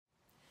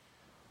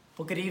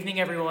Well, good evening,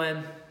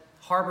 everyone.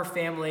 Harbor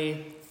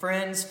family,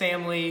 friends,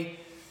 family,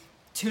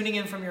 tuning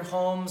in from your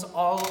homes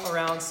all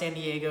around San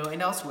Diego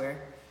and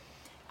elsewhere.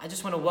 I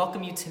just want to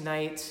welcome you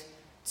tonight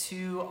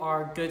to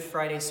our Good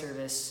Friday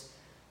service.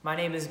 My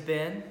name is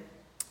Ben.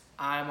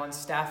 I'm on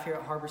staff here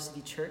at Harbor City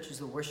Church as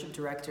the worship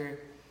director,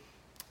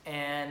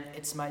 and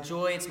it's my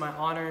joy, it's my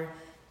honor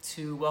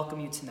to welcome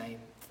you tonight.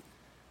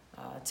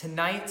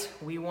 Tonight,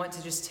 we want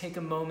to just take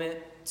a moment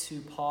to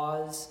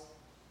pause,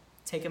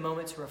 take a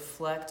moment to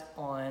reflect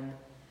on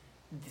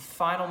the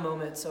final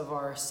moments of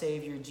our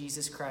Savior,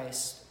 Jesus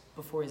Christ,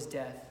 before his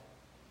death.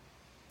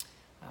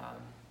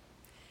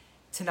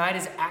 Tonight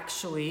is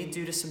actually,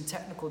 due to some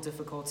technical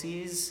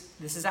difficulties,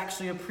 this is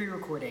actually a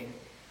pre-recording.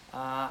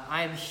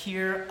 I am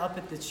here up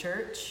at the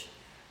church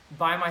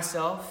by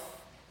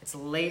myself. It's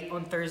late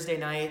on Thursday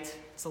night.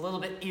 It's a little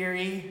bit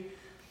eerie.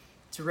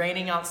 It's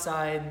raining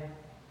outside.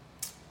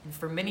 And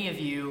for many of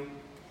you,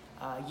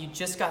 you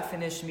just got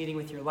finished meeting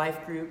with your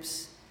life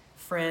groups,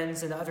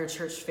 friends, and other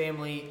church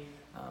family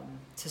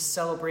to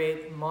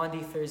celebrate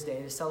Maundy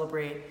Thursday, to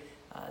celebrate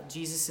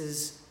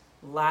Jesus'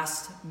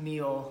 last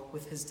meal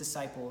with his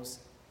disciples,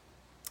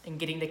 and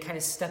getting to kind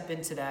of step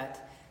into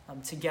that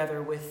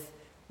together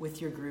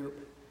with your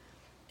group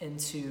and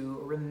to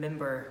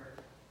remember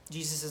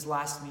Jesus'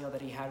 last meal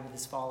that he had with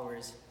his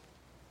followers.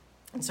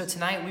 And so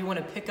tonight we want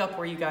to pick up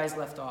where you guys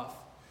left off.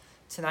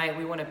 Tonight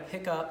we want to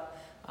pick up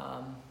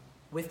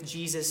with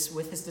Jesus,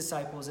 with his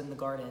disciples in the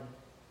garden.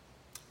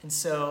 And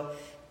so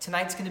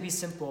tonight's going to be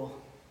simple.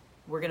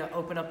 We're going to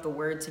open up the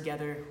word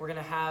together. We're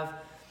going to have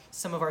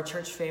some of our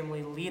church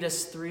family lead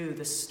us through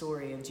the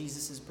story of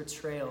Jesus'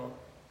 betrayal,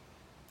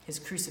 his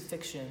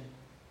crucifixion,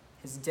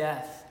 his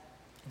death,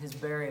 and his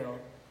burial.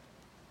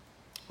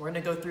 We're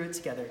going to go through it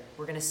together.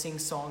 We're going to sing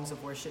songs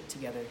of worship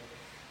together.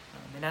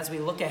 And as we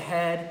look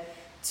ahead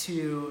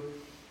to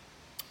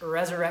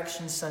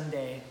Resurrection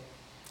Sunday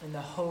and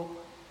the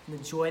hope and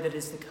the joy that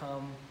is to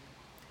come,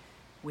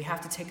 we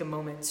have to take a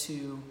moment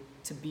to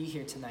be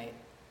here tonight,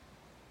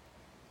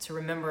 to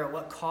remember at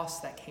what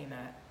cost that came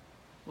at,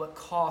 what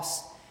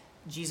cost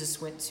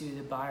Jesus went to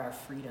buy our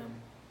freedom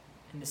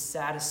and to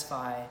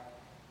satisfy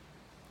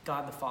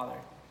God the Father.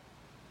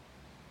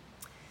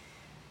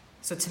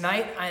 So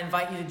tonight, I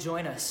invite you to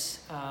join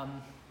us.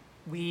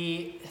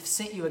 We have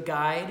sent you a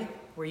guide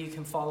where you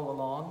can follow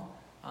along.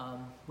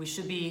 You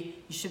should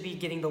be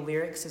getting the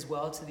lyrics as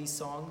well to these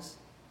songs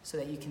so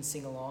that you can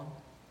sing along.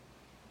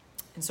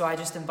 And so I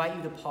just invite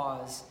you to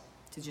pause,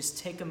 to just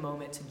take a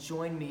moment to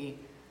join me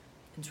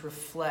and to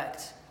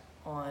reflect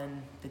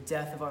on the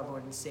death of our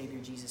Lord and Savior,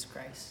 Jesus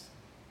Christ.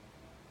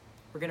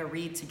 We're going to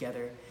read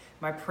together.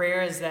 My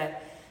prayer is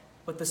that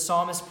what the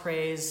psalmist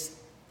prays,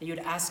 that you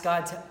would ask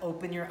God to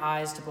open your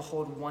eyes to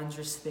behold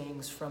wondrous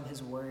things from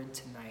his word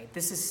tonight.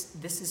 This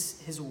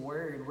is his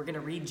word. We're going to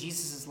read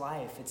Jesus'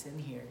 life. It's in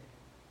here.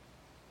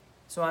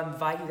 So I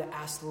invite you to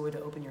ask the Lord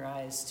to open your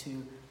eyes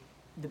to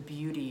the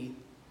beauty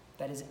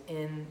that is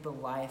in the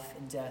life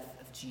and death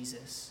of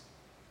Jesus.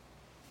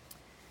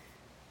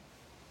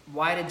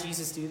 Why did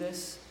Jesus do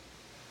this?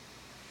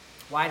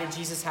 Why did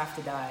Jesus have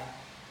to die?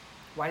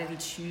 Why did he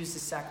choose to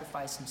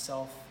sacrifice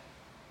himself?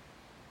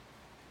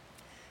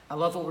 I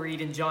love what we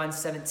read in John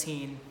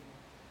 17.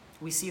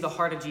 We see the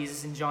heart of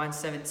Jesus in John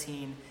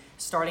 17,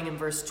 starting in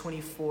verse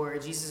 24.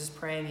 Jesus is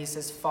praying. He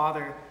says,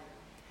 "Father,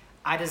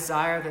 I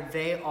desire that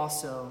they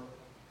also,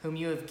 whom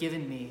you have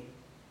given me,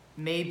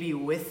 may be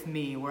with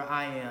me where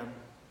I am,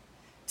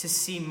 to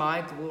see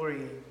my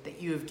glory that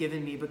you have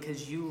given me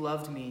because you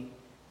loved me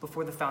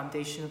before the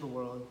foundation of the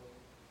world.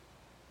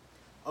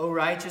 O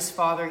righteous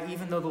Father,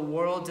 even though the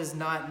world does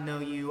not know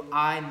you,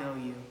 I know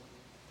you,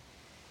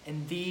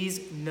 and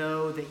these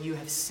know that you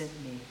have sent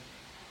me.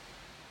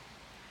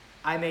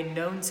 I made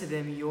known to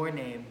them your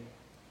name,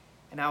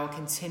 and I will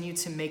continue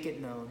to make it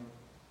known,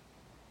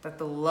 that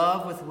the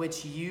love with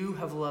which you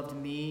have loved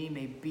me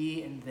may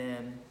be in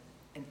them,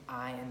 and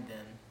I in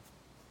them."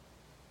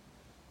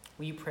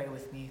 Will you pray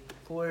with me?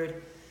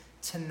 Lord,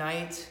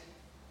 tonight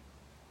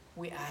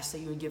we ask that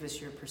you would give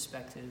us your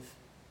perspective.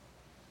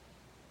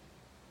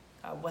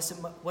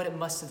 What it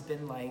must have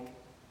been like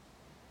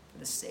for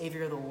the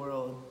Savior of the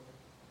world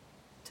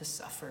to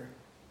suffer,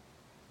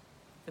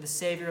 for the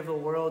Savior of the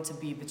world to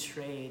be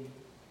betrayed,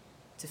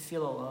 to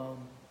feel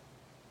alone.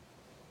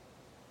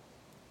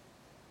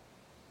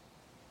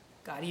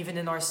 God, even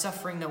in our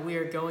suffering that we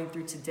are going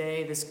through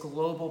today, this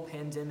global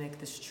pandemic,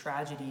 this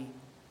tragedy,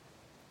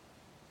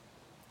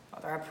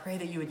 Father, I pray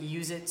that you would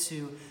use it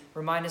to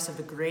remind us of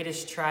the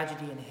greatest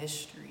tragedy in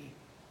history.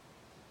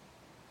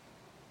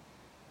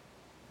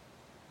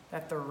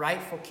 That the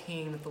rightful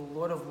King, that the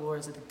Lord of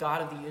Lords, that the God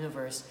of the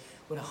universe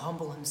would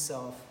humble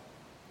himself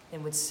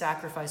and would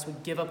sacrifice,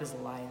 would give up his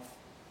life.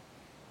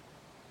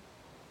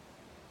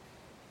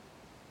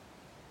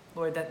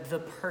 Lord, that the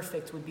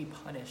perfect would be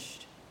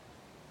punished.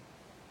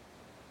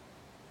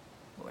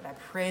 Lord, I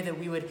pray that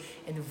we would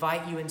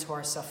invite you into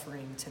our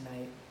suffering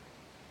tonight.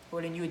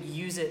 Lord, and you would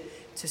use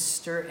it to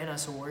stir in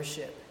us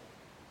worship.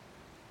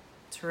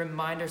 to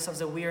remind ourselves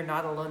that we are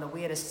not alone, that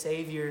we had a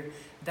Savior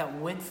that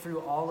went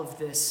through all of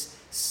this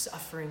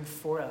suffering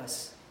for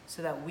us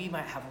so that we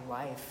might have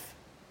life.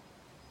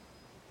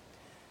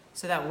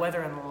 So that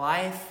whether in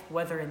life,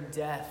 whether in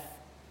death,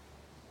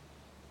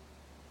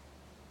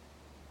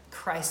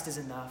 Christ is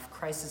enough.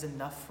 Christ is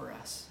enough for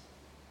us.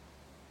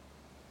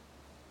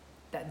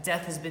 That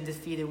death has been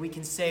defeated. We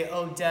can say,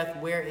 "Oh, death,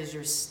 where is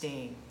your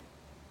sting?"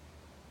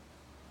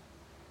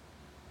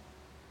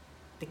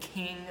 The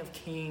King of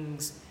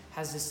Kings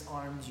has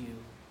disarmed you.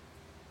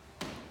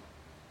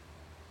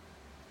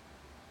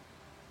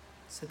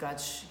 So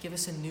God, give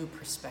us a new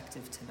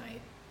perspective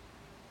tonight.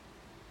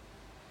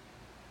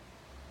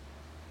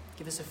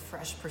 Give us a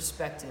fresh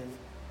perspective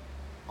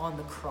on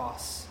the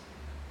cross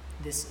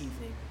this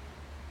evening.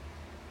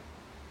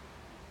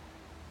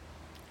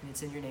 And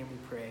it's in your name we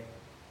pray.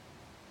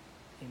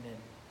 Amen.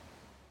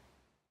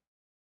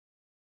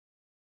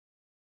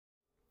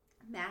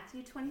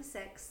 Matthew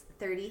 26,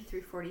 30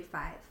 through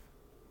 45.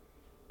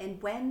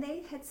 And when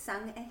they had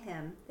sung a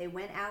hymn, they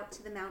went out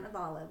to the Mount of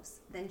Olives.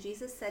 Then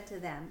Jesus said to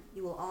them,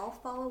 "You will all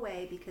fall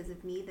away because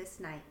of me this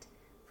night,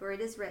 for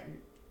it is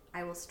written,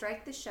 I will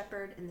strike the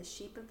shepherd, and the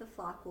sheep of the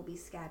flock will be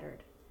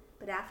scattered.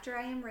 But after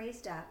I am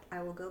raised up,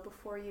 I will go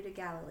before you to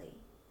Galilee."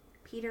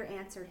 Peter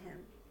answered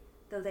him,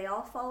 "Though they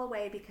all fall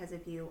away because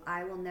of you,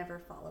 I will never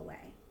fall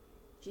away."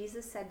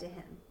 Jesus said to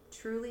him,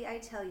 "Truly I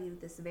tell you,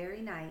 this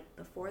very night,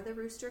 before the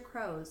rooster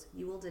crows,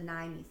 you will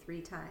deny me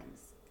 3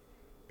 times."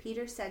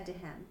 Peter said to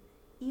him,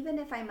 "Even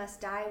if I must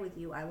die with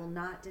you, I will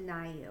not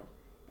deny you."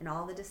 And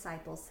all the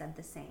disciples said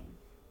the same.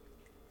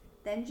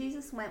 Then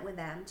Jesus went with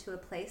them to a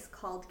place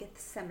called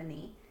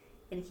Gethsemane,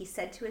 and he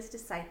said to his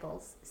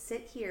disciples,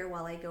 "Sit here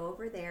while I go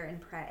over there and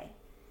pray."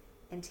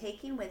 And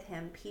taking with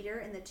him Peter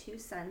and the 2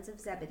 sons of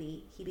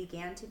Zebedee, he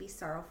began to be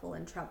sorrowful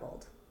and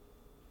troubled.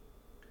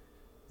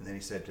 And then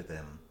he said to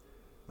them,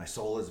 "My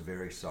soul is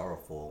very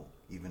sorrowful,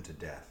 even to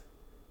death.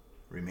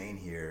 Remain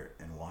here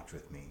and watch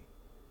with me."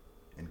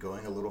 And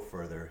going a little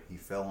further, he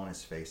fell on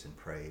his face and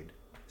prayed,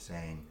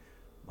 saying,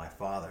 "My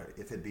Father,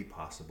 if it be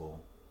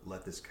possible,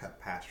 let this cup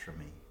pass from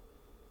me.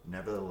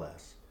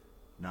 Nevertheless,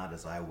 not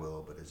as I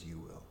will, but as you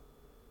will."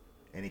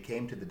 And he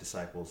came to the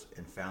disciples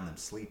and found them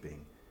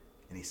sleeping.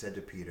 And he said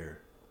to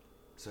Peter,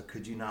 "So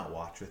could you not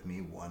watch with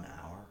me 1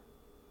 hour?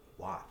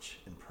 Watch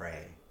and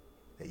pray,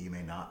 that you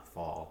may not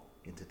fall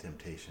into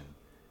temptation.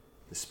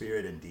 The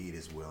spirit indeed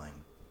is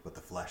willing, but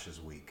the flesh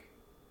is weak."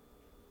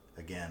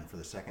 Again, for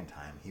the second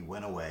time, he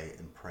went away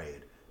and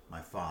prayed,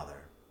 "My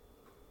Father,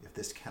 if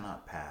this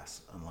cannot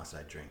pass unless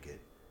I drink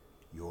it,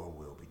 your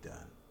will be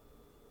done."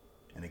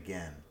 And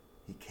again,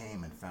 he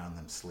came and found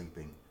them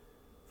sleeping,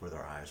 for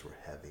their eyes were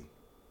heavy.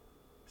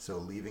 So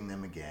leaving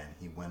them again,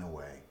 he went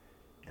away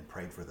and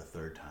prayed for the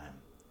 3rd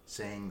time,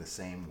 saying the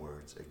same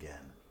words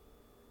again.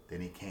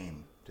 Then he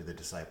came to the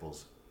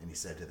disciples, and he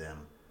said to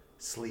them,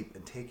 "Sleep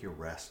and take your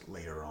rest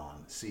later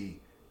on. See,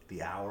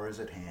 the hour is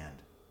at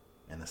hand,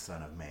 and the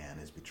Son of Man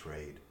is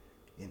betrayed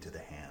into the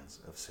hands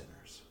of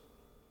sinners."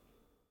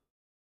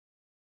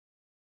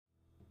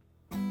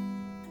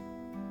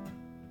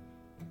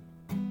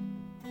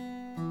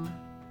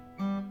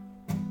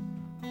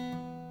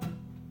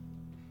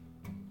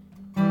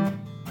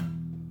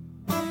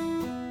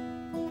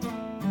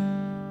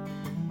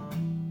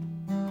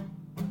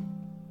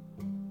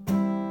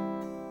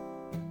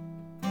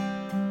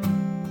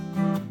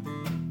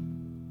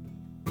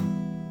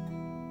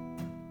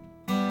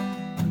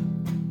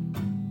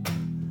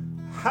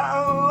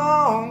 How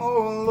long,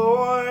 O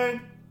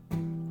Lord,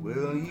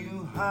 will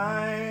you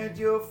hide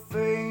your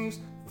face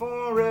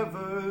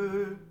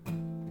forever?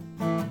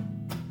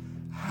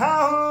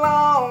 How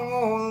long,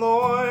 O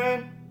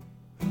Lord,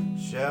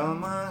 shall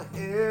my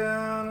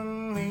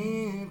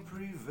enemy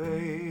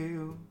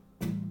prevail?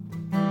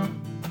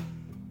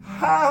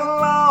 How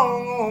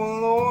long, O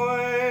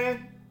Lord,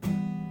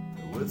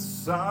 with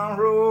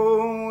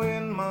sorrow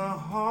in my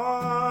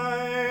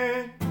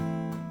heart?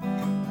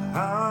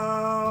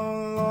 How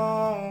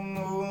long,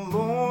 O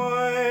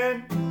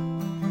Lord?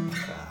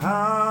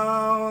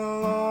 How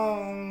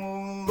long, O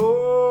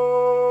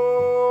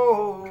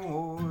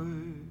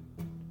Lord?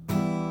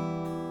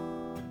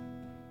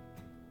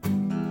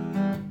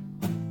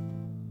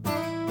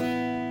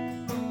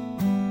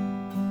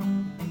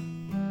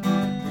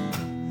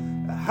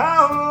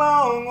 How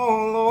long, O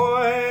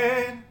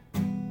Lord?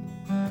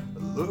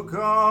 Look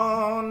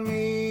on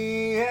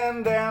me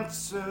and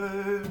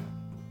answer.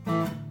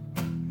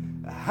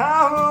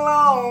 How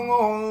long,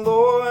 O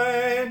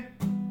Lord?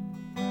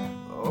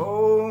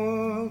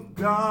 Oh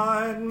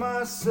God,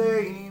 my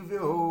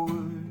Savior.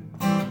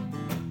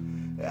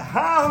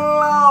 How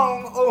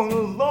long, O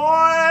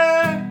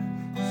Lord,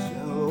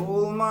 shall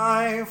all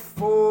my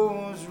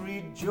foes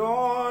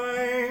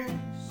rejoice?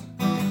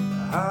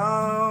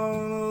 How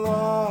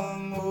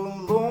long, O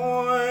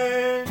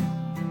Lord?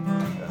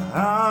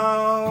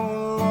 How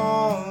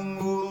long,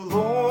 O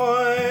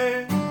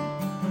Lord?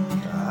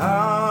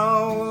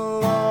 How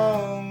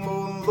long, O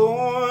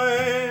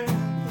Lord?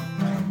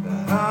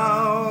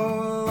 How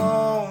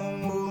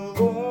long, O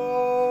Lord?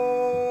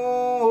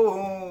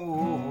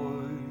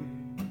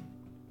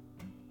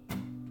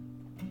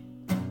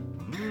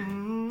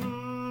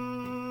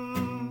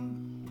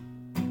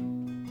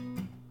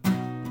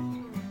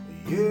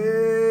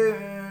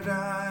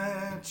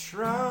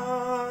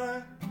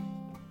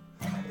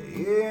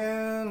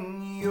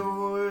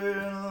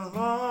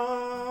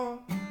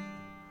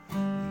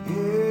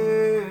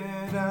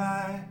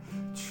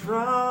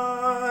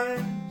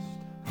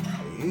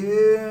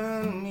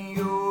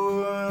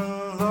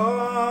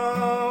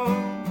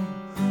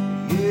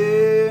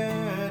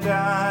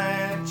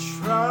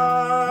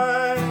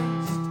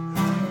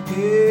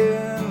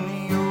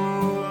 in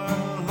your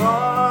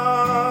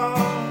love,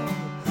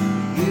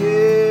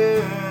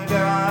 yet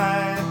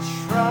I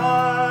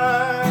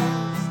trust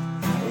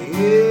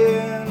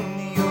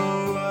in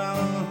your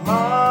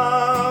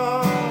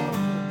love.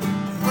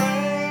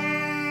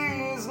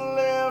 Praise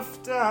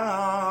lift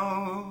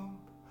up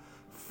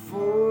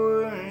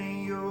for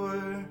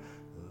your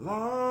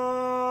love.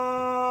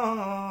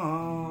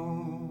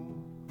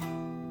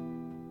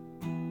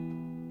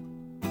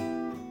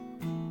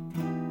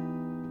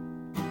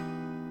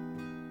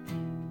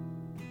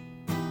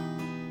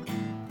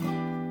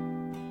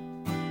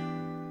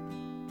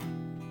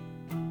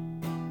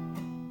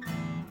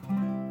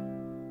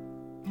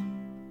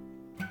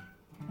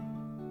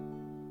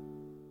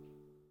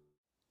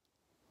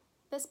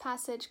 This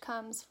passage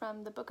comes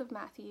from the book of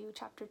Matthew,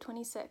 chapter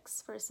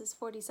 26, verses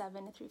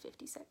 47 through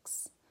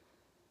 56.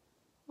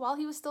 While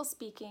he was still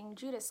speaking,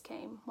 Judas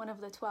came, one of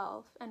the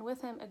 12, and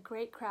with him a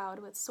great crowd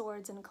with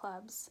swords and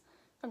clubs,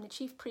 from the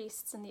chief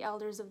priests and the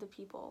elders of the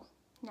people.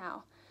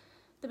 Now,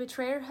 the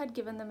betrayer had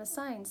given them a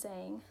sign,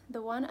 saying,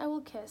 "The one I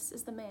will kiss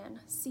is the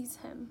man, seize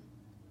him."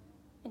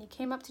 And he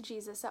came up to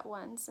Jesus at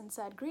once and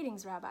said,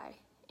 "Greetings, Rabbi,"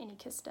 and he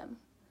kissed him.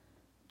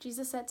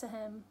 Jesus said to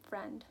him,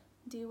 "Friend,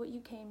 do what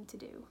you came to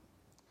do."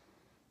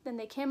 Then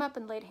they came up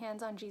and laid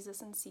hands on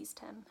Jesus and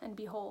seized him. And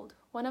behold,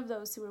 one of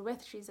those who were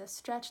with Jesus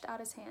stretched out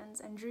his hands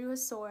and drew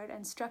his sword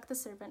and struck the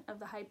servant of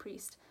the high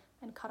priest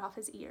and cut off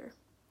his ear.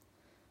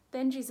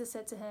 Then Jesus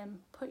said to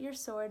him, "Put your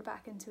sword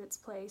back into its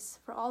place,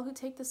 for all who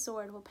take the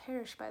sword will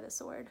perish by the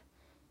sword.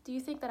 Do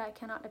you think that I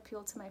cannot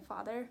appeal to my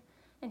Father,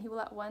 and he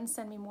will at once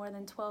send me more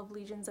than 12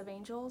 legions of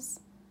angels?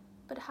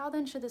 But how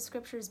then should the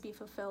scriptures be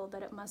fulfilled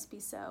that it must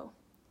be so?"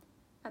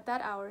 At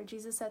that hour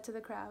Jesus said to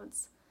the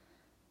crowds,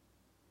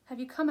 "Have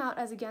you come out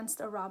as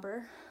against a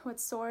robber, with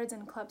swords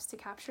and clubs to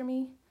capture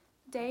me?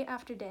 Day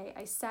after day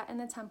I sat in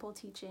the temple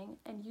teaching,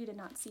 and you did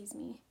not seize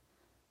me.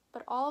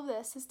 But all of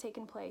this has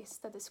taken place,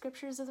 that the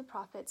scriptures of the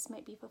prophets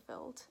might be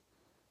fulfilled."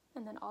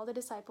 And then all the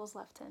disciples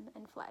left him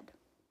and fled.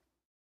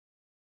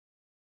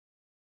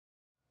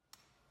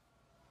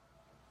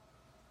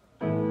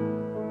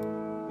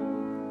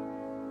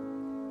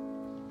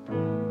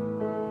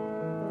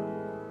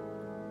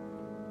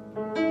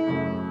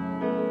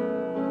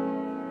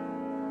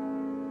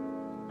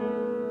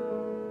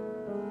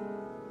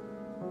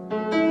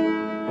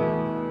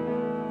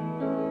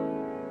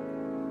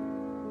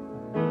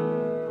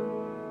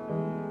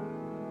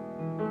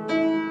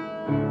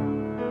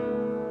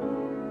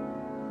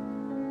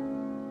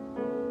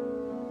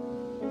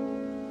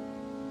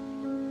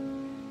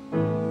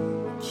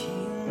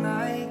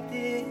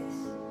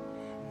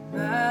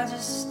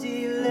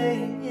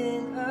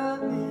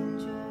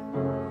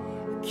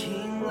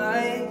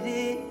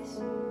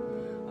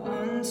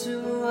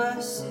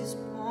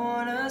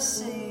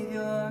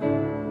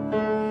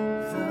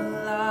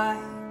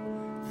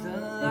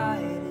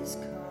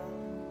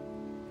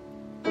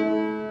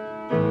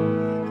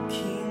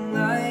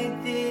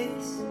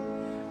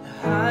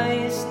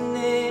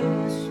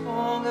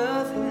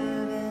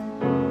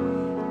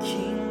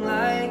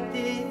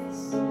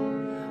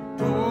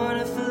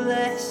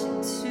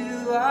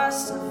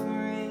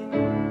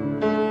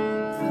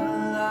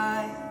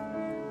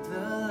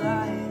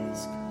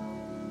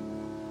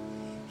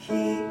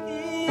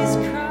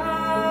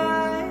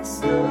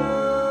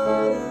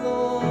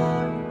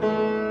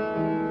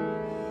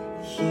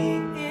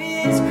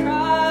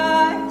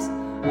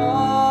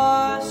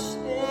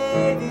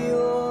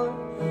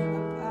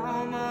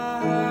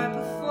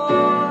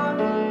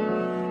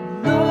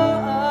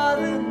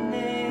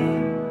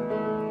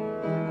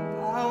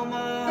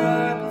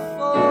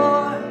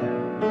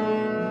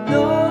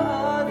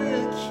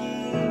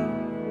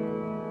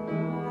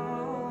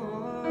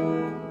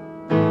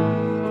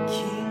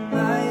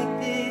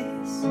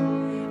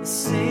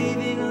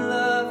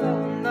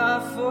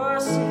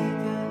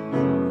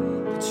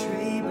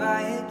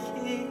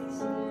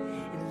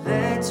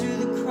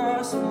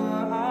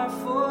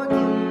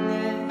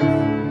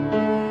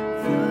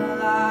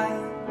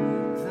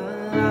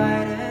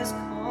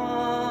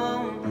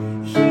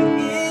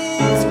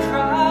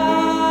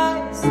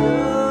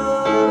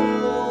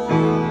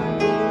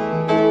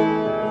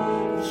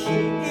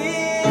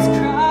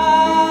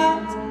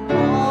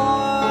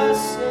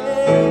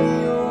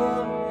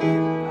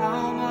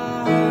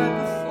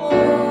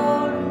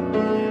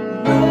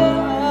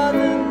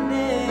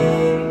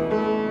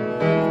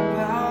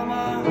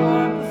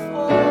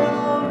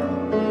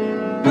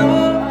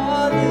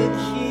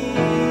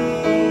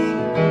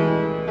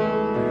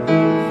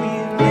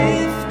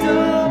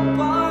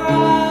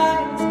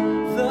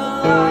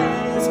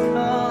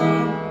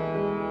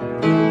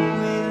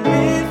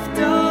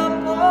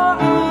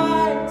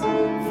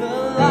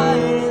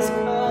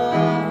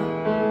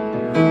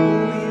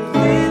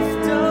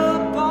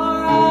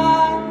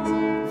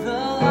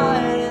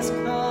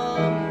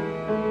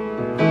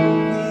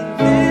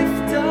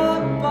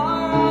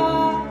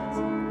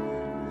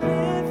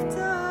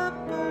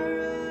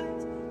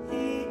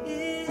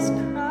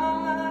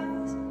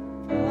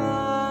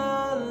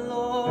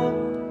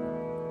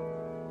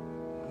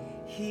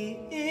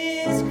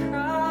 is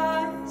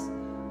Christ,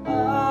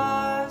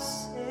 our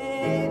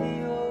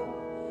Savior.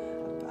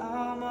 I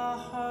bow my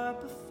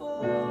heart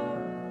before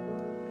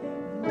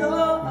no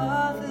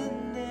other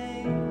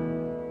name.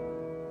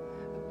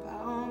 I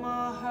bow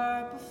my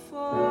heart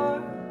before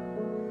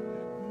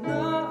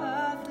no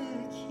other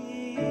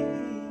King.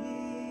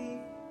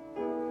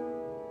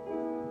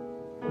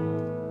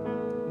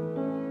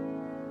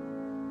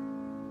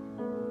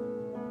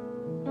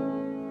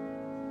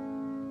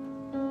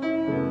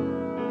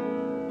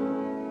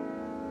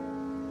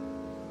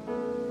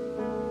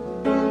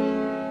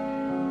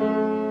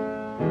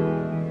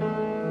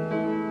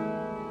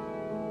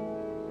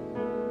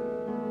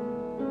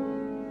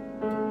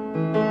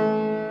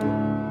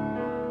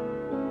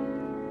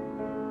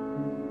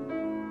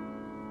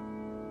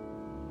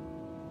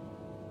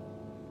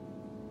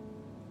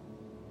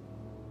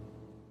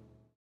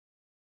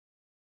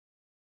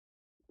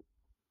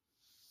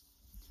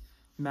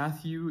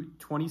 Matthew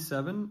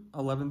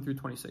 27:11 through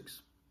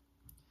 26.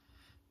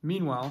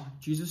 Meanwhile,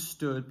 Jesus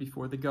stood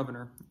before the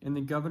governor, and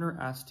the governor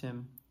asked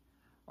him,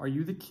 "Are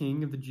you the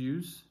king of the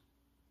Jews?"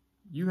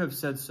 "You have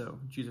said so,"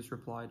 Jesus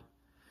replied.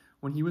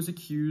 When he was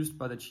accused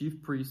by the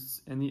chief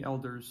priests and the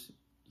elders,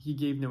 he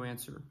gave no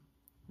answer.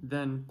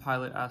 Then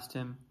Pilate asked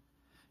him,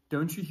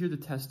 "Don't you hear the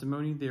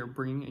testimony they are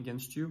bringing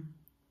against you?"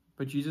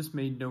 But Jesus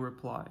made no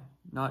reply,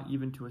 not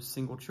even to a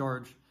single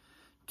charge,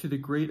 to the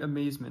great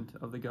amazement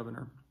of the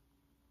governor.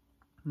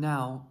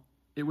 Now,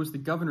 it was the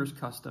governor's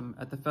custom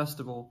at the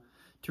festival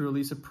to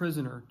release a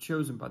prisoner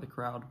chosen by the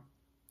crowd.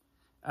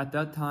 At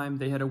that time,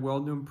 they had a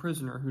well-known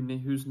prisoner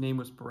whose name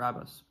was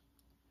Barabbas.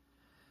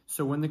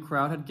 So when the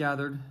crowd had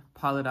gathered,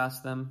 Pilate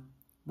asked them,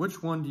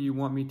 "Which one do you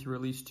want me to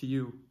release to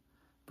you,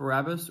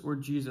 Barabbas or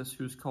Jesus,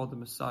 who is called the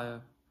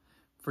Messiah?"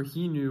 For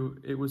he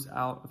knew it was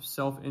out of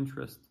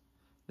self-interest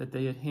that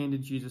they had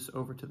handed Jesus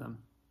over to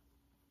them.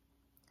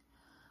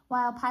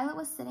 While Pilate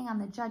was sitting on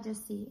the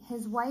judge's seat,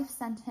 his wife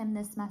sent him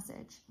this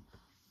message: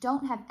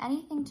 "Don't have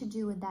anything to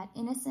do with that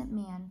innocent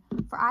man,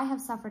 for I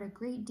have suffered a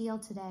great deal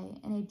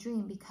today in a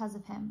dream because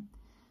of him."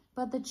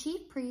 But the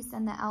chief priests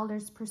and the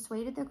elders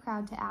persuaded the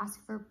crowd to ask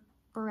for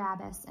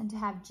Barabbas and to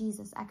have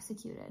Jesus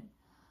executed.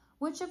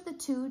 "Which of the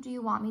two do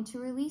you want me to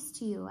release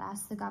to you?"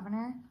 asked the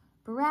governor.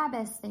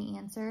 "Barabbas," they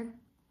answered.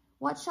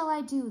 "What shall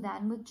I do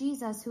then with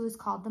Jesus, who is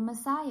called the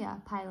Messiah?"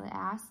 Pilate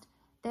asked.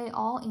 They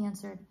all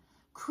answered,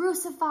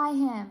 "Crucify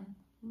him!"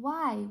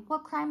 "Why?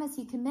 What crime has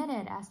he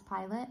committed?" asked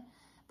Pilate.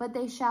 But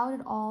they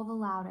shouted all the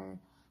louder,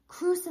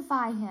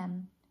 "Crucify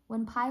him!"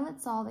 When Pilate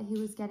saw that he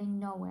was getting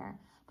nowhere,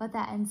 but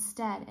that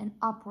instead an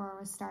uproar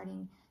was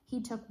starting, he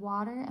took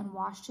water and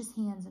washed his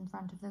hands in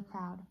front of the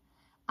crowd.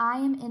 "I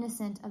am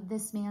innocent of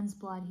this man's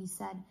blood," he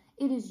said.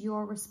 "It is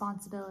your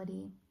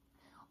responsibility."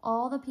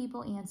 All the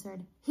people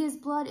answered, "His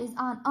blood is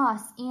on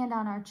us and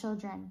on our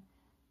children."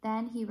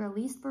 Then he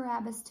released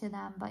Barabbas to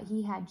them, but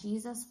he had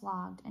Jesus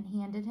flogged and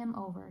handed him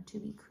over to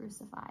be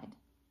crucified.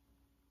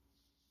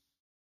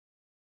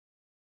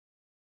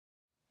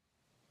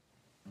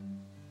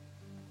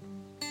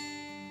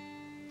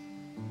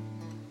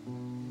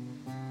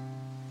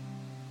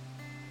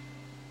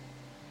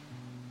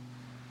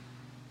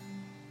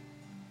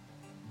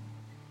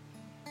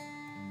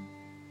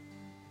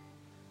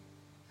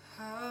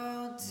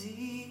 How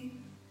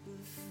deep the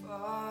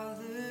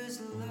Father's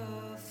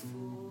love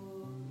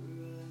for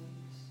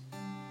us,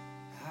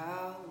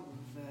 how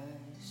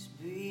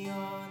vast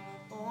beyond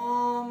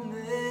all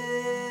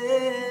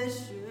measure,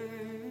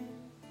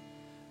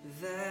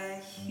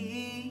 that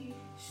He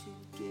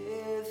should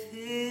give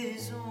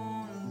His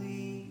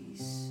only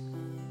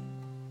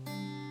Son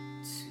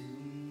to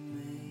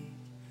make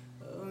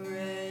a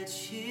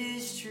wretch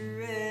His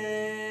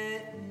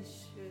treasure.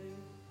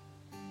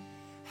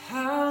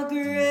 How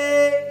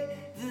great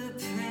the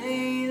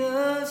pain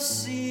of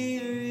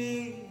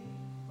seeing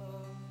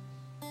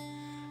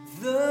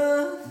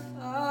the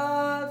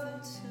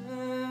Father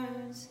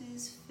turns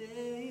His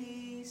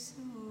face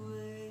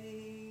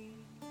away,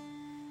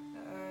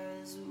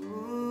 as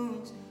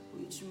wounds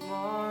which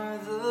mar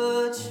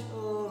the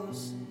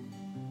chosen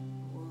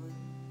one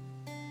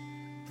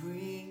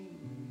bring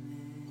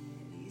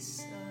many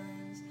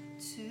sons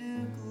to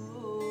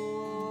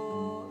glory.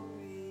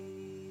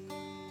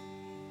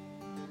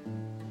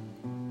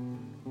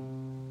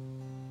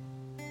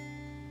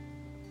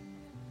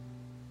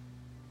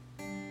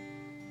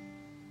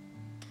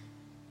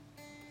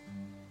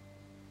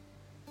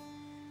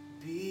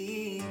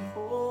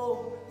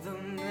 Behold the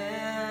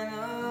man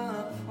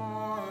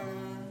upon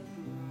a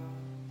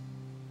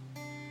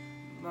cross,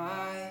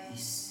 my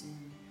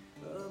sin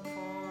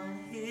upon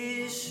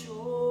His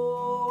shoulders.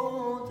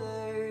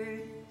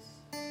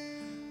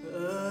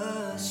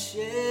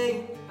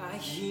 Ashamed, I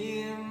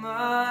hear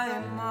my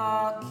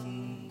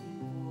mocking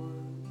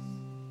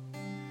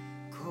voice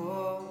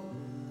call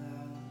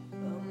out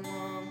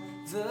among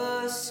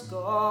the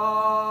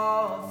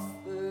scoffers.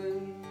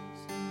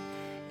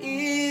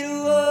 It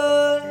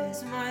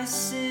was my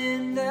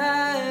sin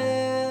that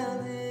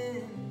held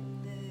Him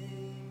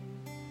there,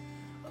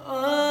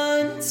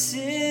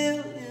 until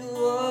it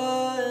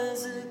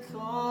was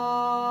accomplished.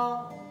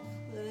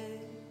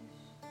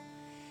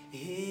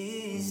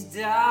 His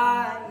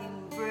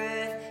dying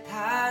breath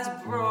has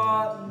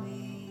brought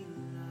me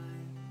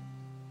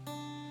life.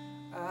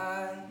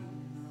 I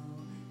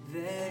know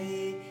that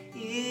it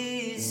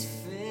is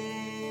finished.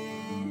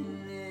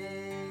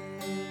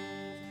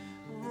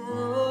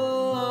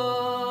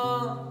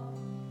 Oh.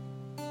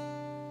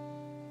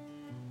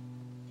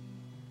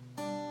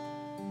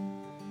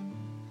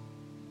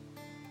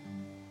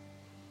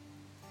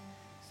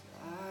 So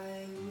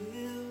I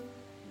will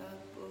not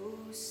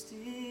boast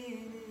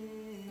in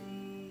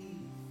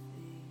anything.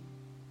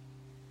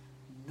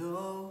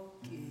 No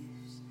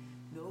gifts,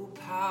 no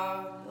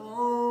power,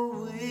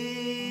 no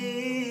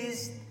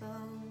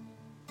wisdom,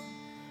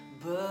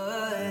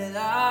 but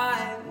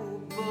I will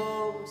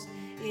boast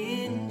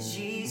in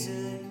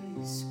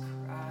Jesus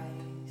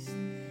Christ,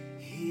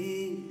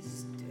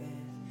 His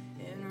death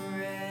and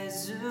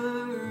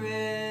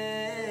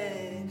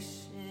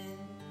resurrection.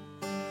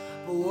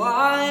 But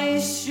why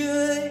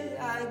should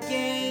I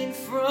gain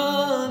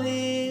from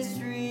His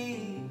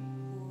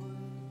reward?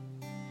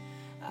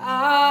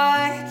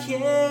 I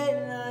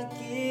cannot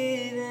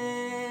give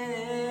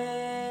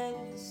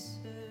an answer,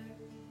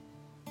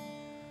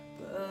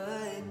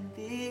 but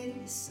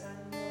this I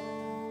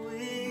know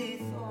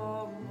with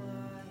all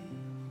my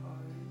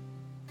heart: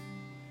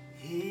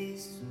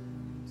 His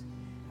wounds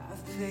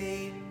have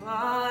paid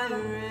my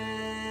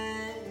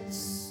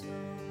ransom.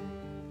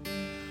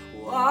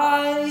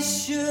 Why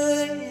should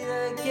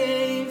I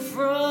gain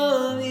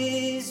from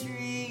His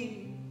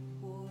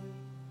reward?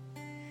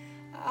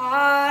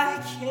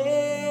 I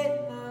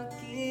cannot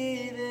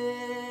give an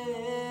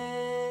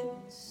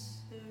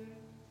answer,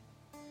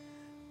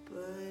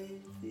 but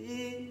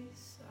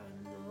this I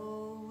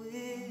know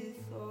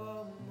with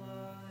all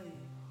my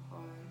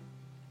heart: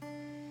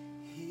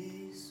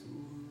 His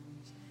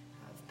wounds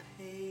have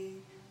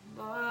paid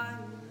my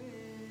ransom.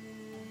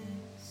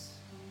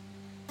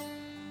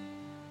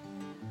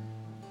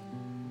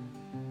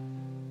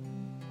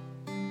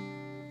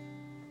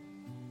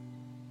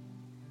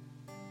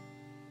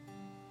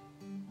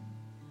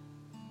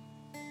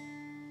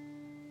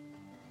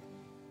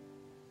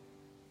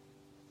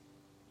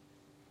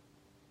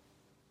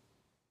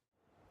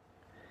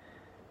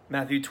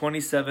 Matthew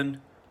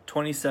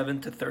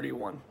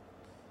 27:27-31.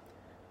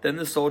 Then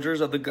the soldiers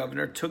of the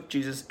governor took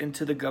Jesus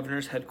into the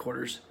governor's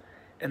headquarters,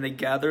 and they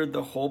gathered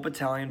the whole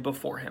battalion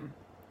before him.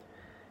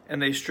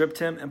 And they stripped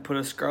him and put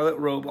a scarlet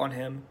robe on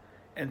him,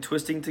 and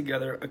twisting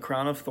together a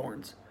crown of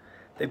thorns,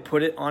 they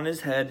put it on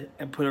his head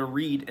and put a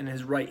reed in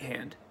his right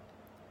hand.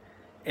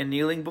 And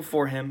kneeling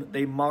before him,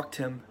 they mocked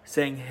him,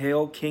 saying,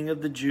 "Hail, King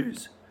of the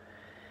Jews!"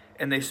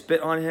 And they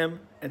spit on him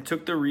and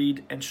took the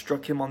reed and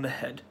struck him on the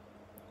head.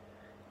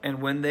 And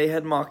when they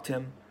had mocked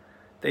him,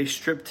 they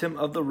stripped him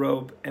of the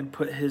robe and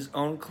put his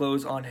own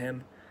clothes on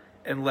him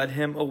and led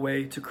him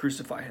away to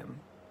crucify him.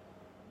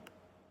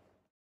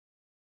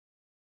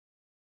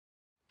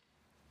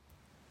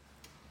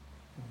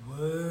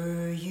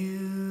 Were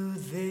you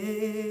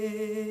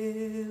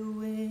there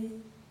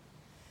when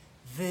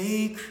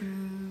they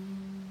crucified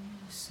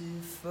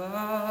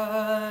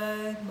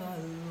my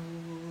Lord?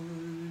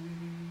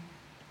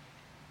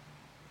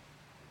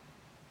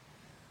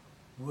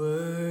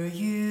 Were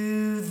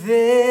you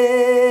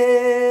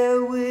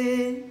there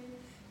when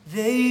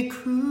they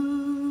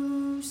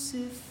crucified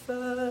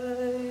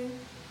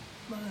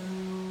my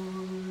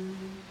Lord?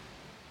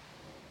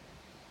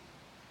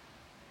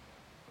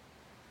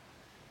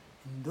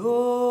 And oh,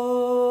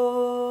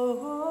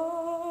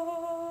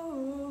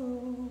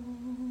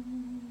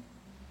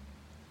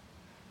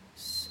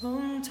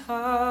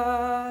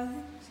 sometimes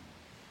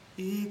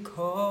it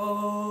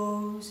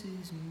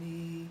causes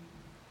me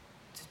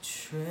to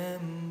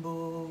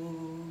tremble,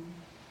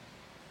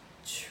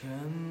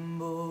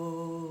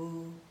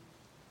 tremble,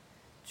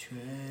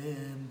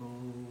 tremble.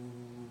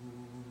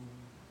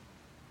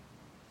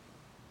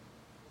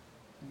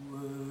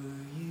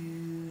 Were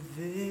you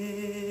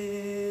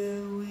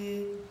there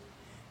when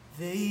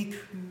they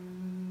crucified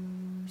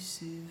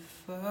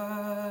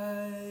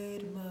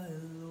my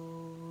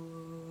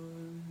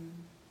Lord?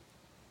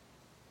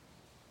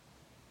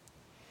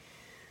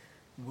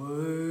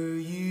 Were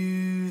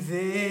you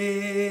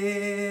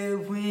there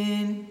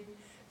when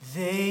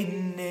they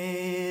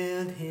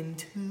nailed him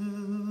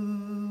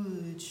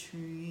to a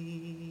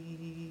tree?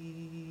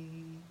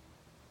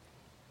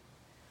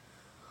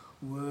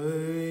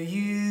 Were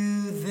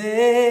you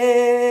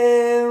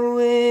there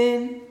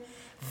when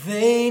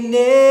they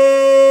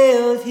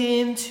nailed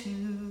him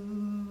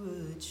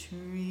to a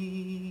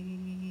tree?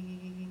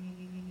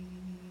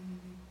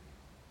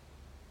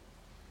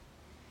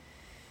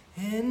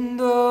 And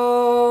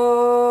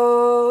oh,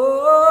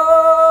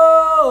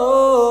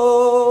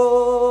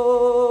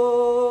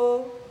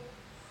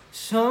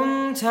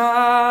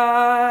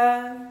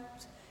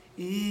 sometimes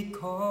it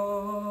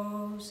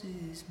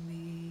causes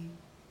me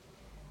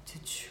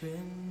to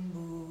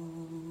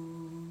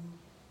tremble,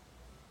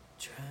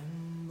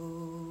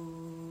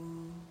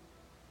 tremble,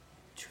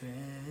 tremble.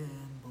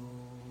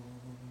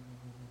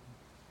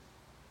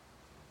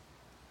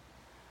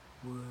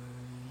 Were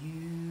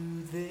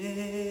you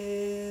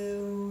there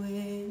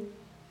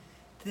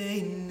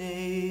they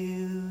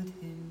nailed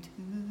him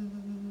to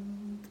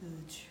the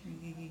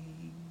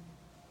tree.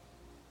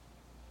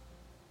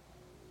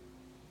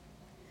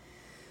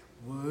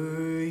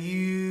 Were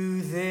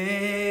you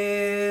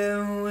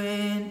there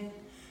when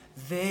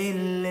they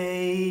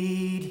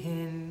laid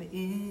him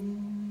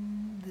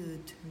in the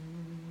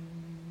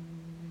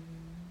tomb?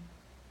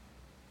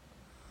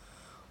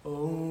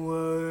 Oh,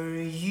 were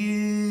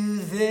you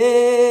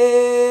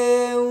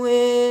there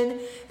when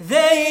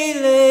they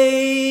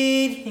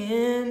laid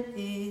him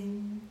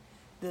in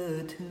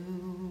the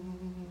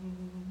tomb?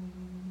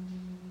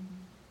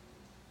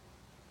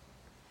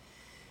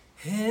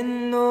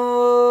 And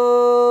oh,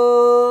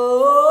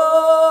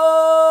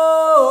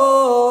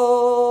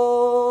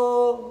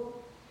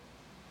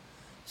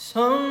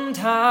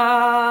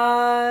 sometimes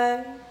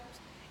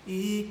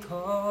it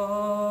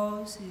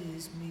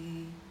causes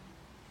me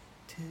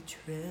to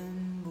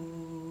tremble,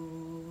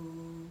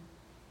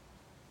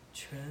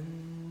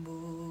 tremble,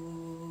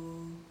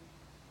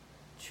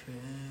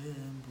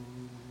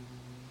 tremble.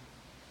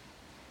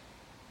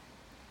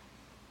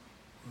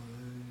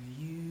 Were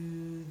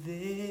you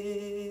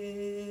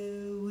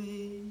there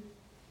when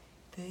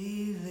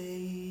they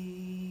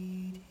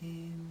laid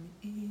him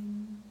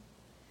in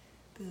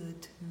the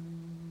tomb?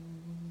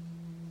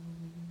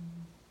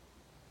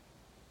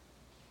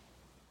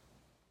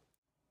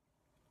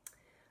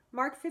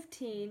 Mark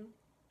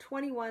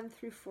 15:21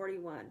 through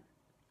 41.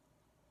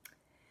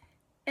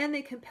 And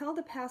they compelled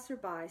a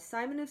passerby,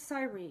 Simon of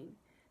Cyrene,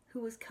 who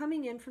was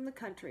coming in from the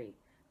country,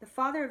 the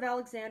father of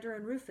Alexander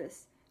and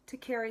Rufus, to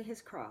carry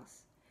his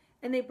cross.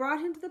 And they brought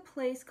him to the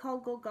place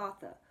called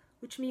Golgotha,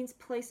 which means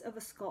place of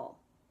a skull.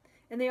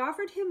 And they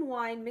offered him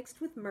wine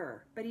mixed with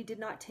myrrh, but he did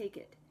not take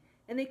it.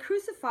 And they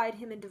crucified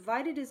him and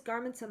divided his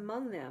garments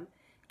among them,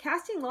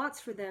 casting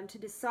lots for them to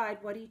decide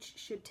what each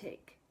should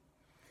take.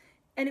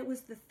 And it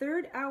was the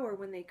 3rd hour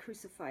when they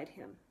crucified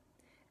him.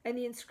 And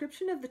the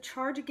inscription of the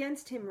charge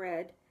against him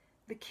read,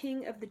 "The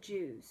King of the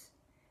Jews."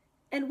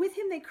 And with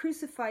him they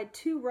crucified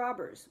 2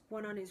 robbers,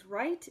 one on his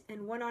right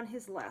and one on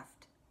his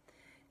left.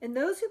 And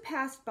those who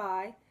passed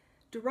by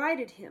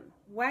derided him,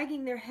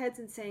 wagging their heads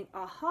and saying,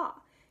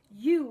 "Aha,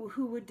 you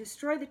who would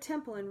destroy the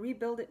temple and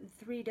rebuild it in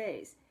 3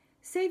 days,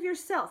 save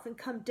yourself and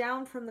come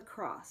down from the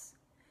cross."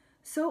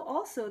 So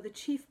also the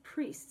chief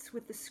priests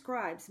with the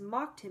scribes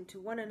mocked him to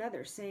one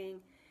another,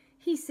 saying,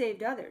 "He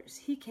saved others,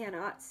 he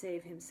cannot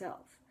save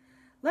himself.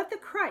 Let the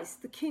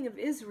Christ, the King of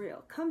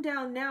Israel, come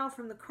down now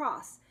from the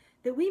cross,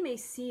 that we may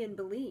see and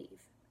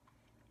believe."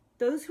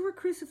 Those who were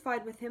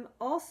crucified with him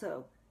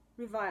also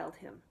reviled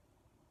him.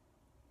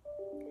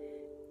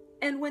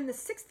 And when the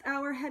 6th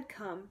hour had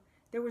come,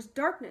 there was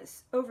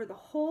darkness over the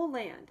whole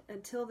land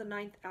until the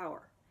 9th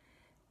hour.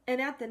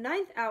 And at the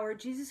 9th hour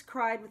Jesus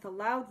cried with a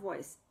loud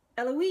voice,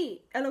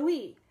 "Eloi,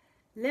 Eloi,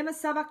 lema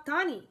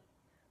sabachthani,"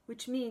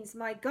 which means,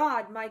 my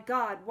God,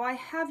 why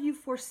have you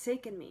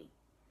forsaken me?"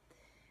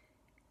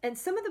 And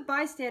some of the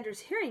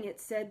bystanders hearing it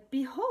said,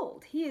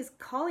 "Behold, he is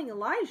calling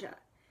Elijah."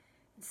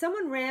 And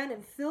someone ran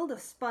and filled a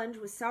sponge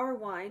with sour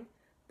wine,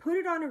 put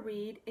it on a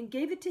reed, and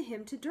gave it to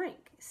him to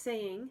drink,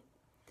 saying,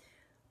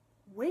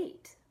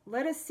 "Wait,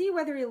 let us see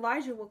whether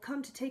Elijah will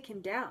come to take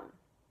him down."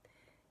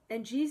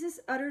 And Jesus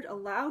uttered a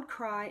loud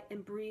cry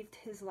and breathed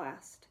his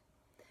last.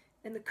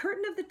 And the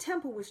curtain of the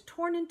temple was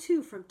torn in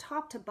two from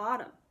top to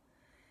bottom.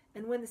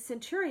 And when the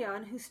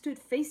centurion who stood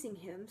facing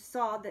him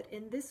saw that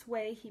in this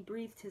way he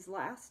breathed his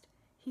last,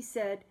 he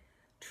said,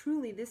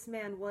 "Truly this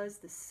man was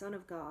the Son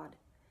of God."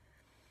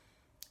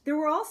 There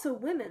were also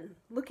women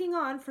looking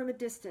on from a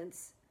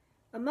distance,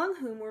 among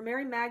whom were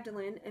Mary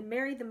Magdalene and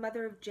Mary the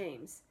mother of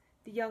James,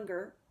 the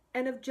younger,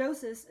 and of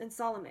Joseph and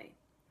Salome.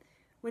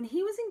 When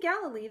he was in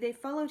Galilee, they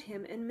followed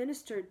him and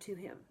ministered to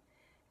him.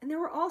 And there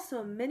were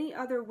also many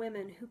other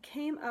women who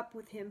came up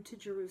with him to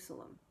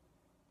Jerusalem.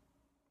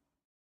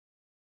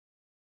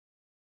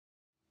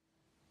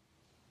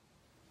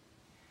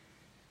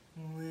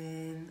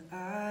 When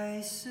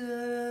I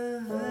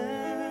survey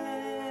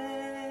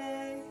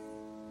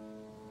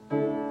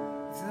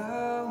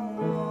the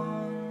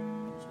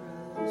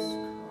wondrous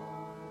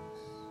cross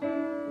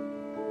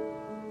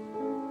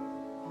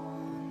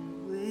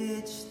on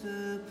which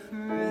the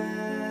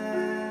prayer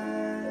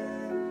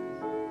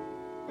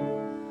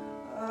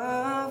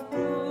of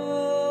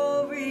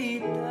glory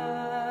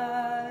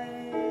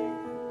died,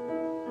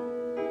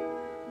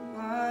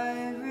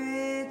 my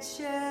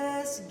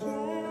richest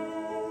gain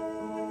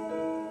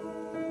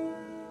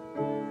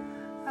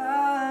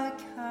I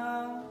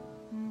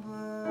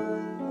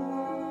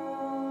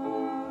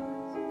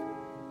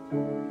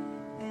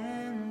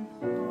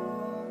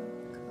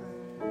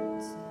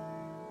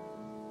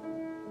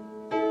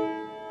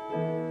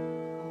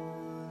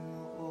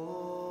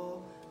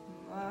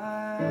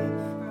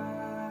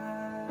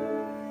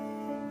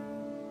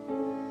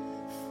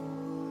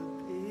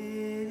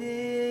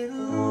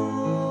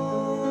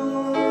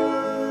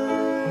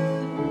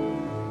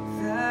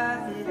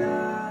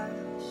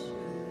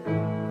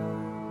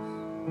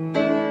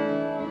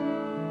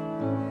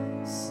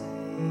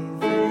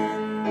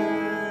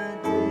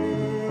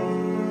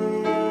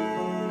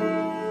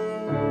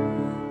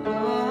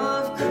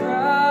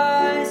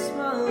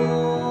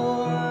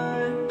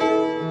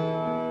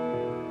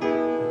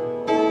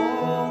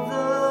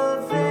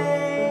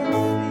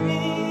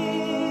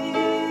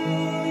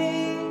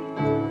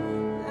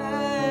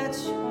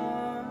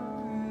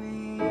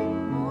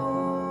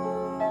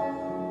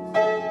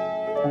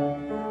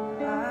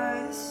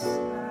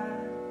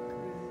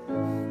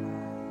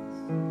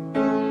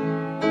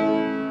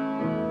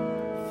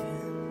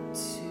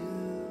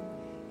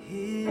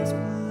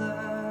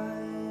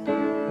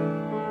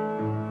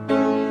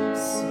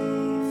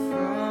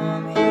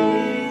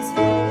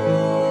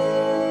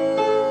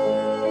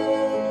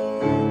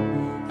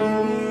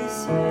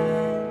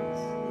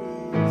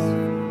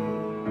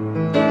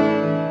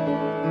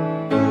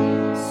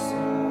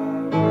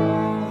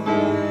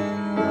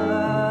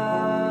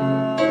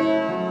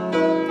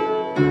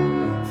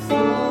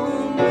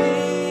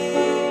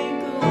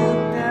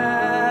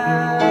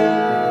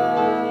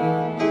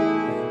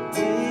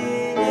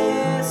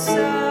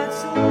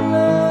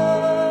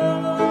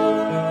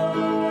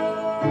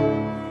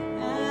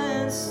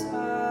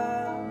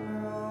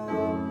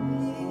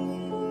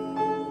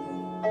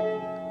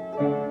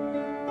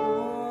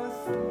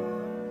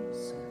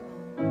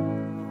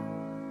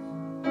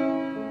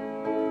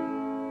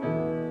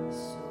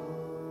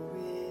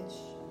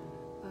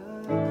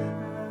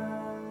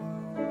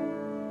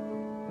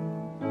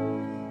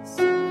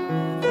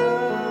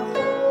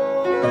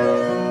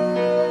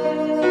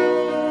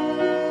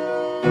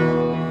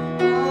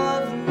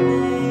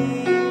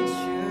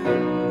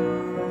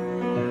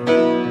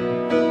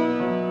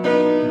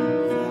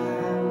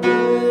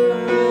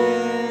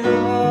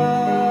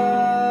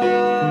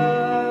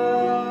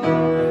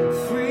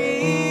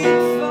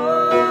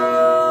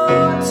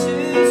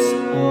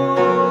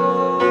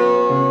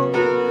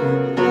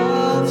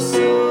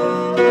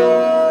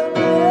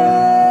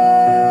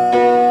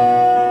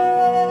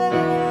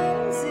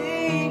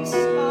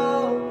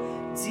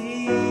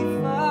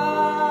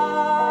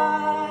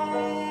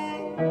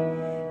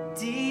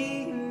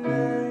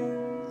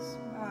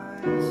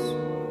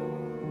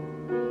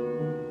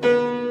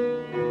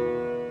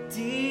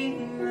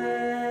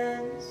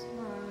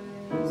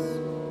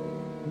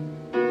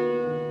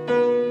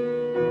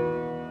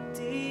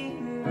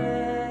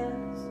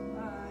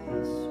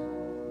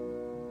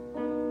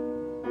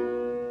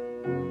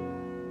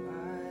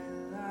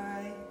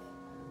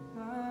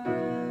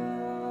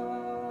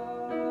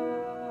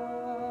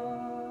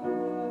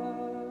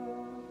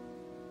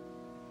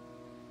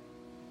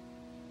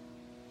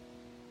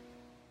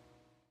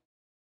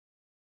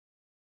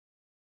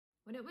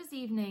When it was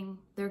evening,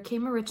 there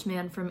came a rich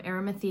man from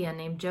Arimathea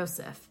named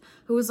Joseph,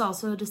 who was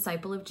also a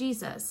disciple of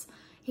Jesus.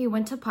 He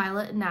went to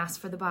Pilate and asked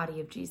for the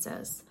body of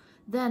Jesus.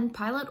 Then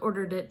Pilate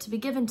ordered it to be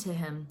given to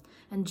him,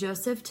 and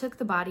Joseph took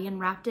the body and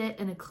wrapped it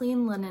in a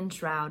clean linen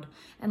shroud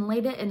and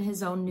laid it in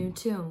his own new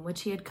tomb,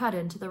 which he had cut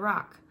into the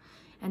rock.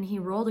 And he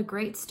rolled a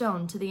great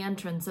stone to the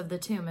entrance of the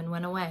tomb and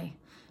went away.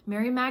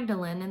 Mary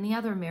Magdalene and the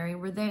other Mary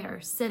were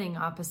there, sitting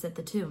opposite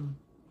the tomb.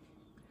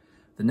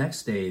 The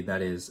next day,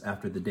 that is,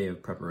 after the day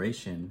of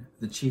preparation,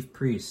 the chief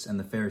priests and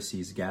the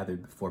Pharisees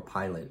gathered before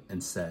Pilate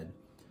and said,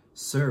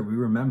 "Sir, we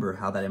remember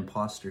how that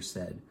impostor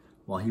said,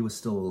 while he was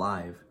still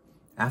alive,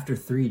 'After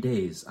 3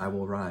 days I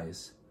will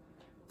rise.'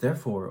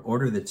 Therefore,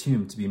 order the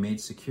tomb to be made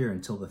secure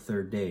until the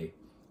 3rd day,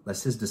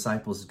 lest his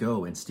disciples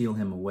go and steal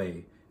him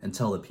away and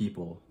tell the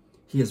people,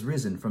 'He has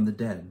risen from the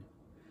dead,'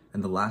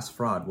 and the last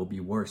fraud will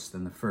be worse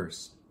than the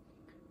first."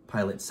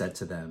 Pilate said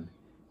to them,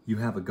 "You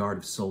have a guard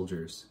of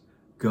soldiers.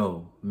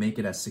 Go, make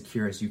it as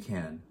secure as you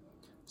can."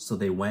 So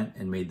they went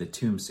and made the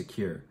tomb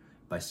secure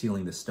by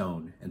sealing the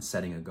stone and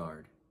setting a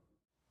guard.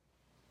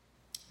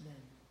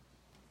 Amen.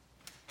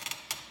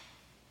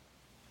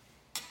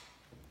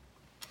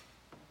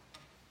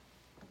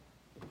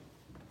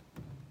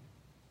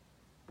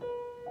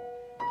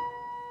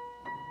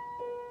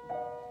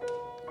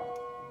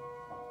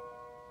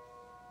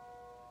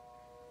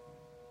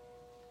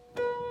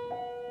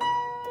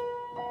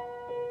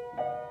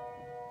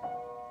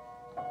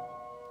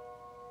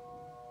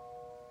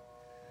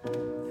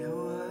 There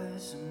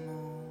was a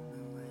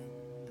moment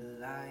when the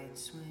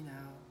lights went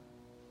out.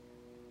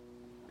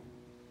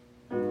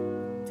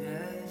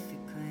 Death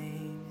had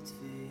claimed its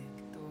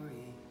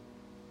victory.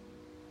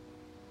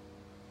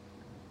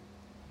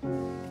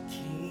 The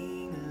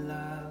King of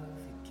love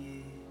had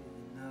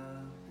given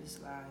up his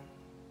life.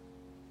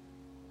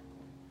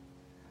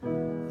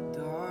 The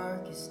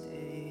darkest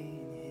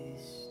day in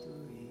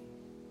history.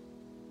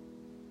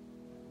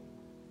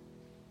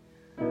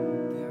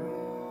 There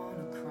on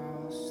a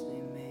cross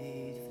they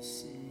made for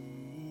sinners.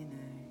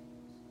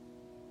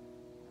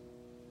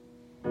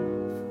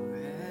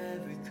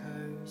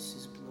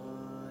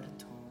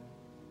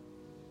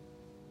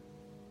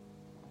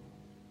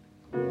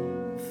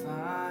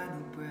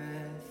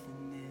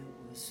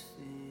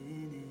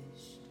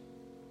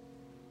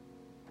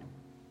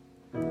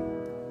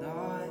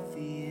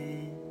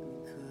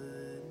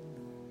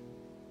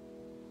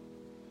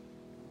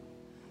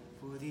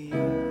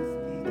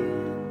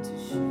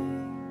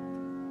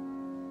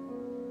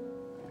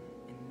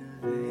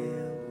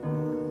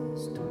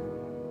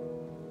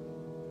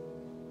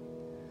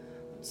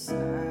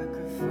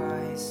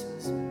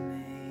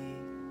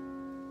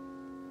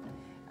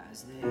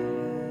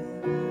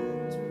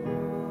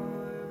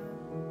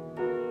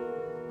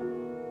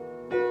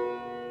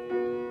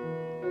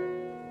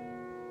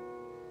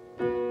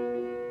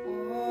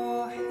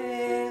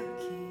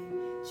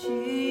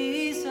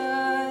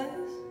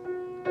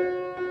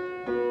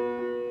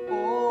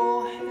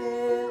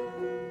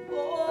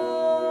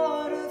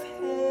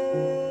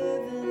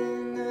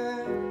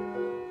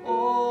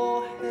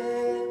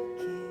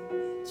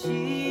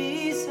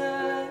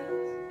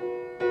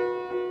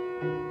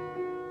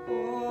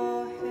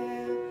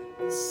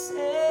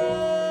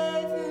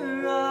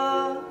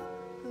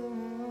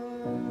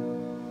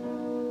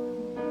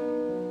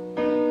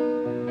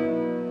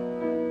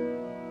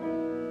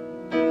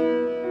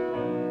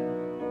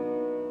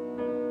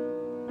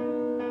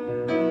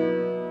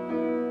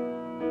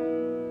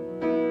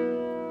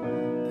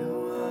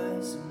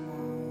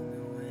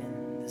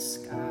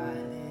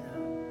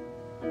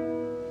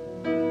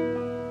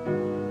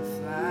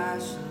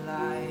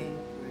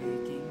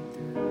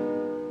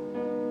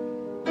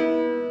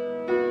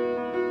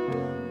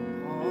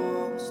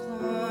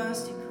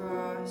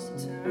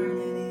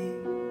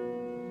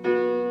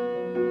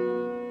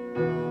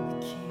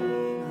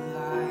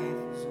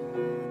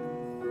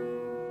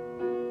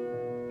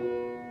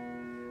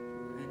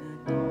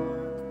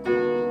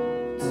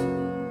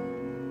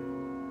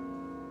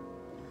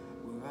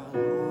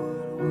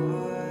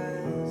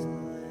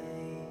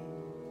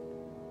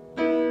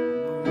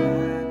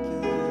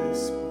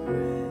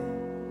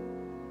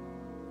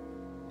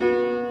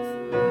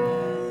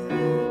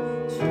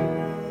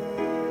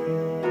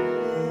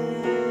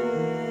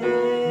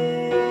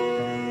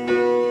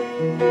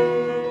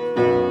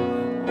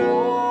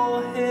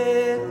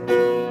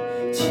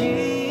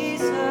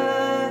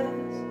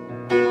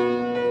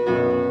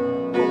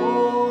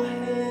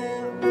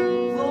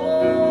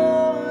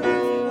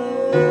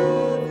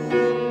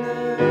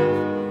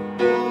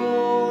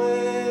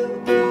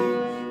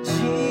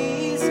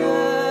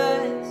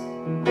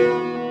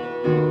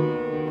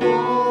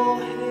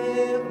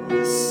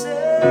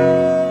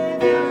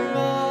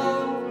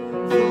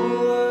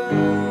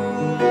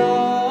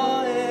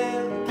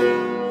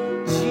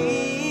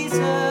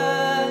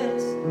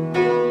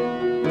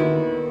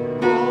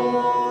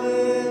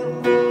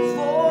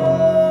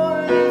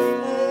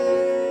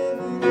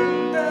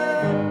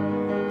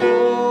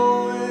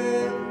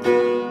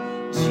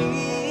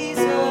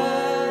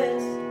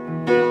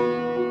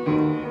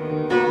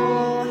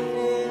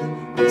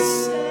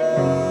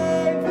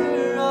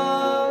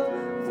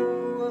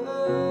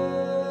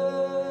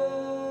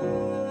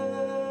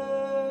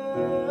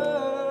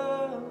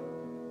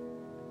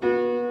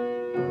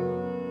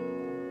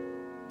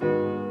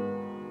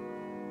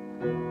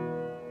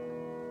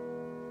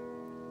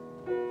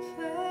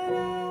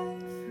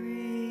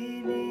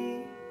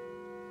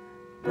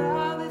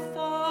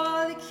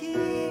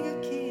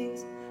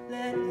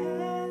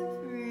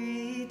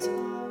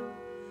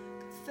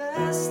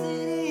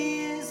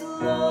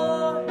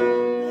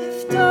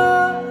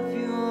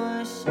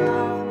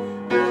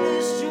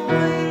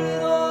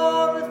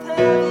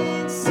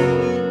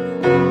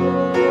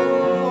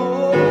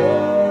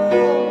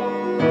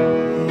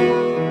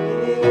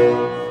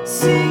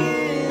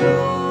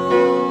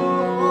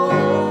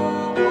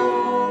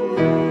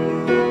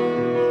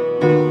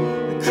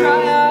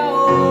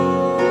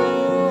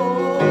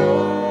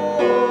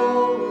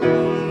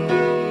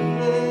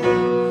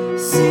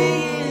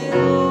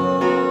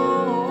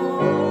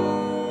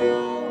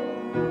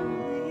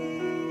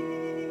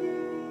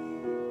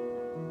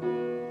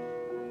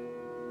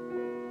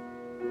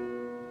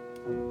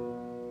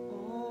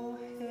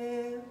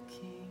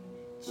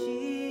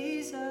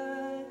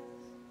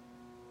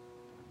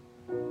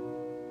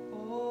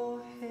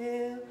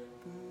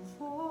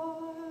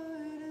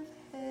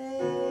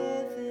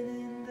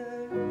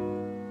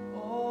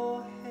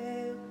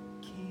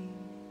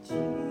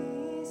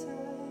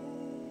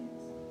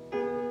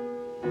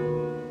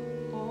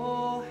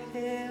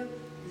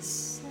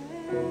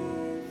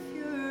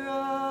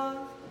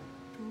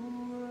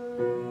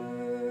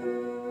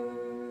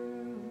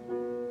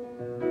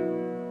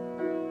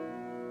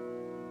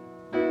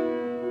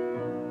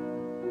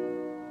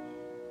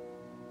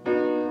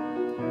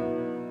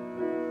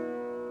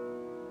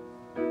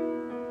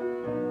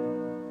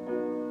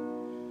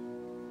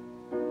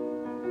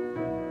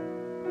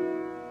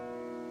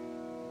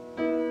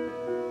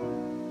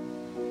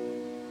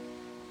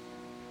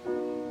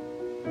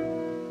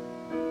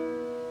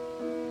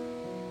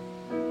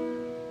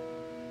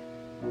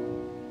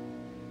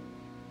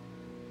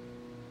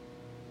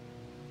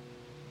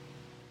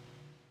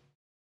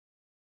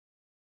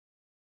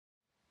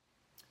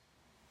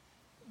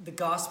 The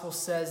gospel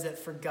says that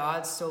for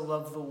God so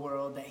loved the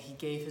world that he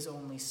gave his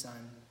only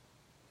son,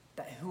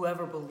 that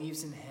whoever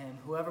believes in him,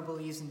 whoever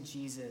believes in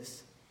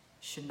Jesus,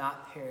 should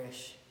not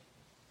perish,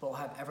 but will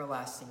have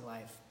everlasting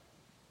life.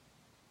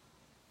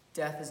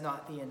 Death is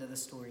not the end of the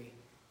story.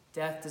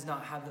 Death does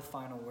not have the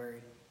final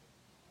word.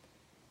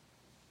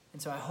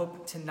 And so I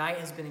hope tonight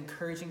has been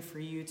encouraging for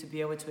you to be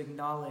able to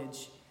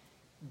acknowledge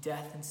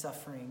death and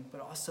suffering,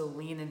 but also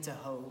lean into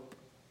hope,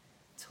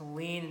 to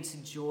lean into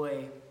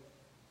joy,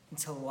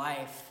 into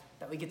life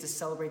that we get to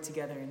celebrate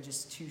together in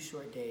just 2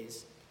 short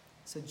days.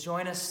 So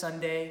join us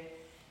Sunday,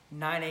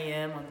 9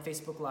 a.m. on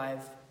Facebook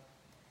Live.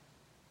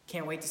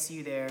 Can't wait to see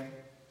you there.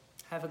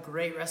 Have a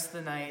great rest of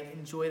the night.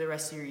 Enjoy the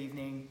rest of your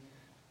evening.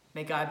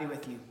 May God be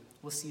with you.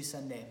 We'll see you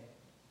Sunday.